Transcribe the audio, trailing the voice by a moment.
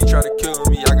try to kill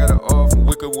me, I got it off.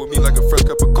 Wake up with me like a fresh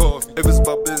cup of coffee. If it's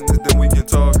about business, then we can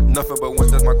talk. Nothing but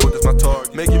once, that's my goal, that's my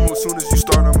target. Make it move soon as you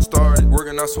start, I'ma start it.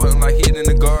 Working out, sweating like heat in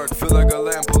the garden. Feel like a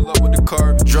lamb, pull up with the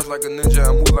carpet. Dress like a ninja,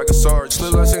 I move like a sergeant.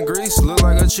 Slip less in grease, look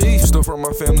like a chief. Still from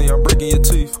my family, I'm breaking your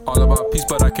teeth. All about peace,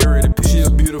 but I carry the peace. She a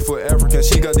beautiful African,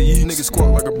 she got the E. Niggas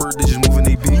squawk like a